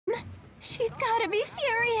She's gotta be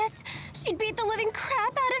furious. She'd beat the living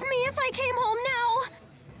crap out of me if I came home now.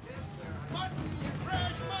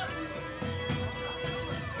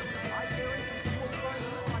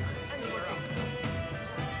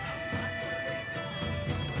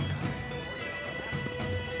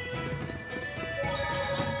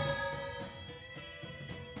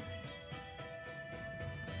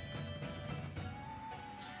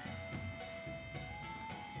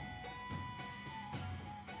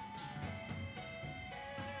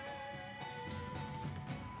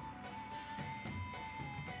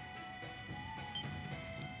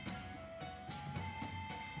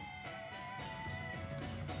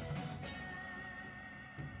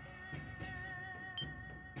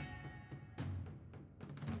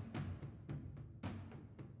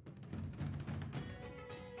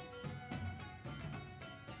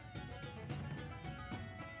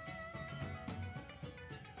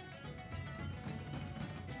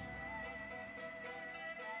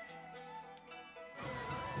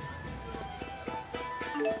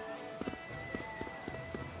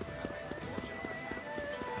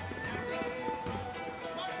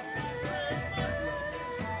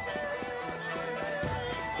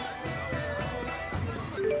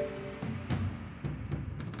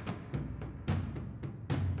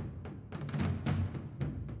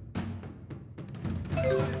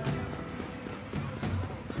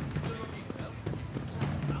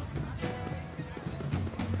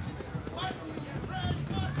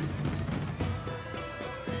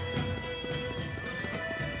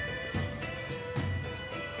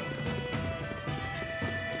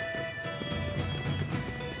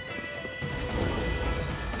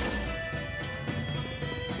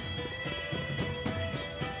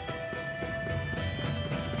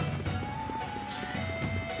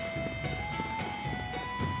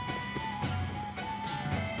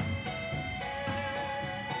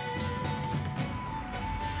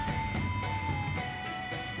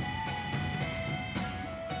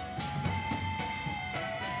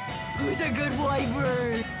 Who's a good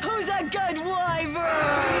wyvern? Who's a good wyvern?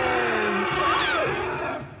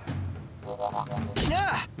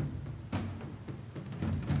 Yeah!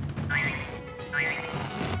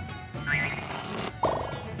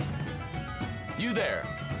 You there!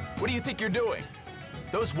 What do you think you're doing?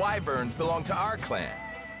 Those wyverns belong to our clan.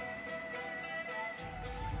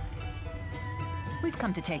 We've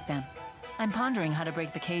come to take them. I'm pondering how to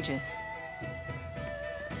break the cages.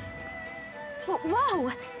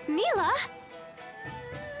 Whoa! Mila!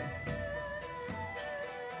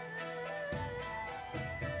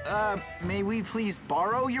 May we please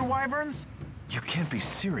borrow your wyverns? You can't be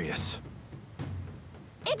serious.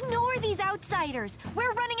 Ignore these outsiders!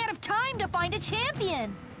 We're running out of time to find a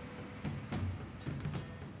champion!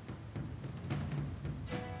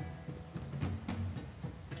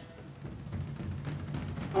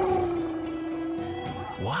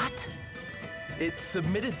 What? It's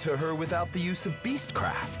submitted to her without the use of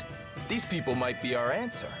beastcraft. These people might be our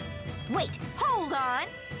answer. Wait, hold on!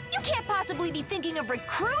 You can't possibly be thinking of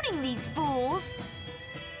recruiting these fools!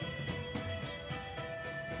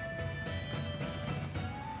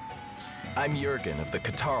 I'm Jurgen of the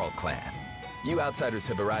Katarl clan. You outsiders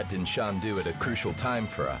have arrived in Shandu at a crucial time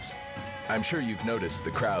for us. I'm sure you've noticed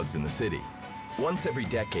the crowds in the city. Once every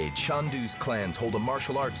decade, Shandu's clans hold a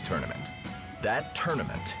martial arts tournament. That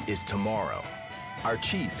tournament is tomorrow. Our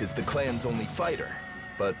chief is the clan's only fighter,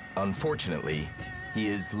 but unfortunately, he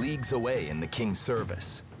is leagues away in the king's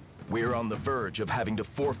service. We're on the verge of having to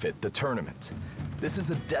forfeit the tournament. This is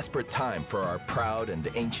a desperate time for our proud and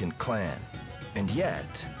ancient clan. And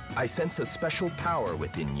yet, I sense a special power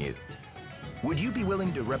within you. Would you be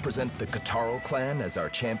willing to represent the Katarl clan as our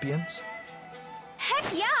champions? Heck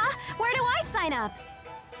yeah! Where do I sign up?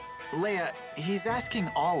 Leia, he's asking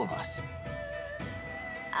all of us.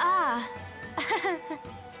 Ah.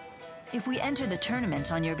 If we enter the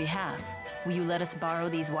tournament on your behalf, will you let us borrow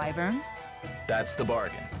these wyverns? That's the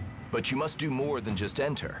bargain. But you must do more than just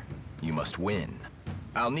enter. You must win.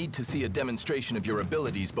 I'll need to see a demonstration of your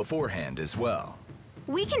abilities beforehand as well.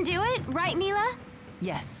 We can do it, right, Mila?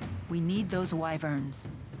 Yes, we need those wyverns.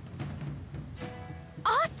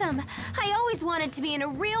 Awesome! I always wanted to be in a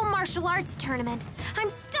real martial arts tournament. I'm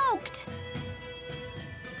stoked!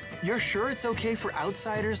 You're sure it's okay for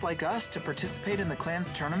outsiders like us to participate in the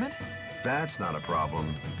clan's tournament? That's not a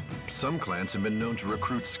problem. Some clans have been known to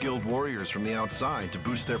recruit skilled warriors from the outside to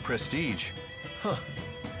boost their prestige. Huh.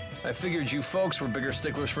 I figured you folks were bigger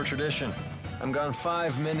sticklers for tradition. I'm gone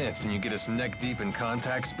 5 minutes and you get us neck-deep in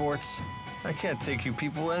contact sports? I can't take you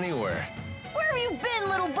people anywhere. Where have you been,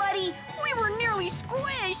 little buddy? We were nearly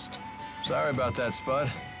squished! Sorry about that,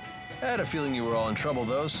 Spud. I had a feeling you were all in trouble,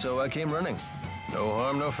 though, so I came running. No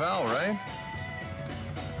harm, no foul, right?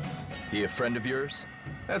 He a friend of yours?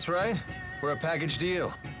 That's right. We're a package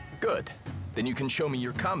deal. Good. Then you can show me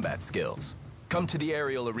your combat skills. Come to the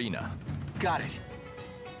aerial arena. Got it.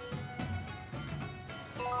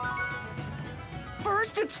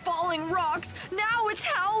 First it's falling rocks, now it's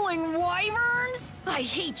howling wyverns? I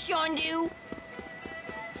hate Shandu.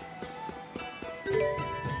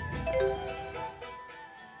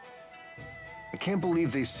 I can't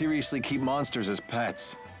believe they seriously keep monsters as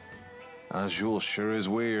pets. Azul sure is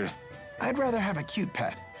weird. I'd rather have a cute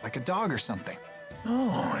pet, like a dog or something.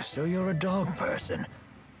 Oh, so you're a dog person.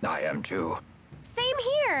 I am too. Same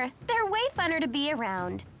here. They're way funner to be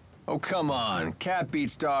around. Oh, come on. Cat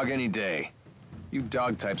beats dog any day. You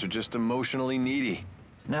dog types are just emotionally needy.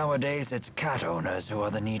 Nowadays, it's cat owners who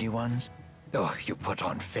are the needy ones. Oh, you put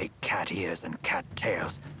on fake cat ears and cat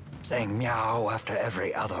tails, saying meow after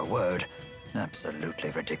every other word.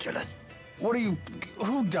 Absolutely ridiculous. What are you...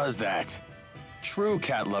 Who does that? True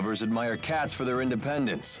cat lovers admire cats for their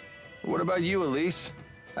independence. What about you, Elise?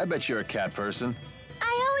 I bet you're a cat person.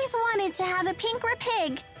 I always wanted to have a pink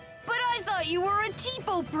pig. But I thought you were a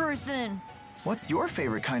Tipo person. What's your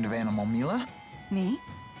favorite kind of animal, Mila? Me?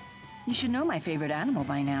 You should know my favorite animal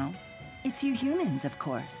by now. It's you humans, of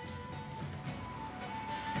course.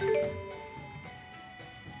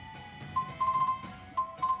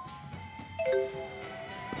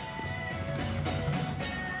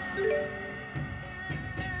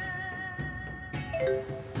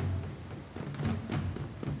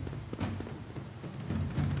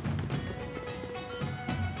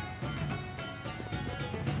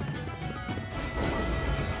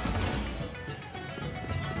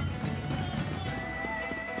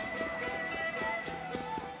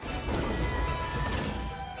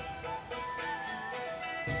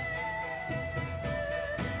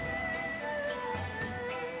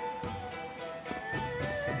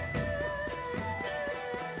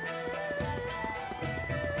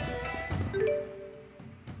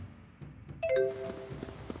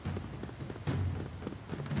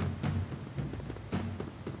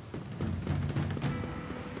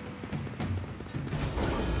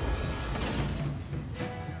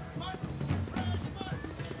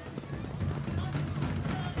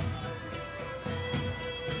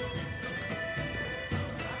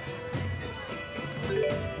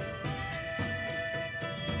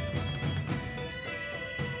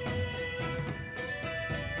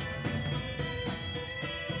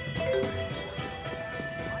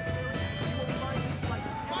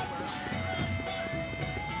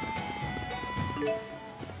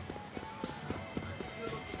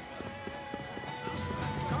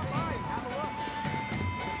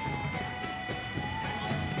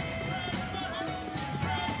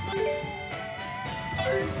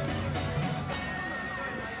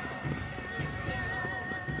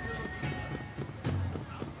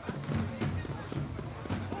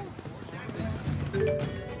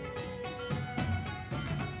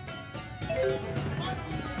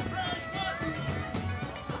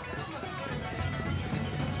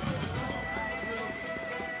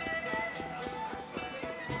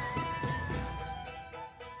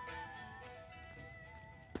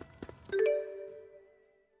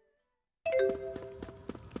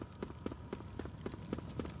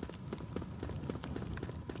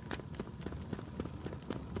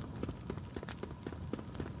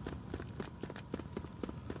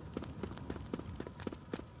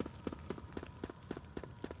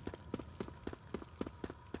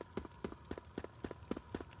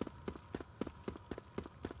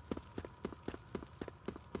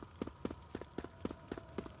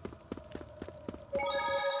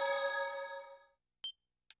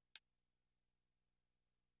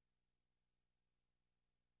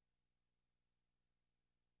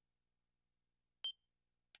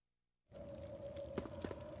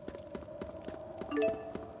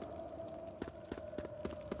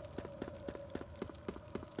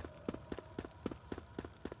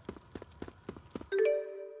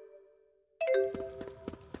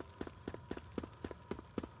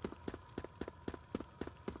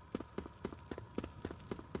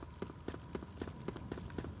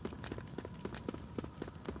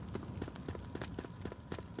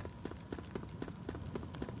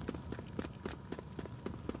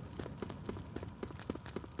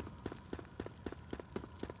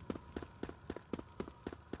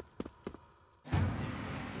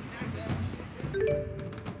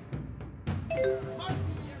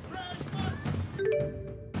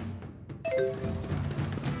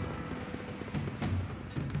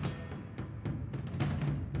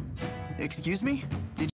 Excuse me?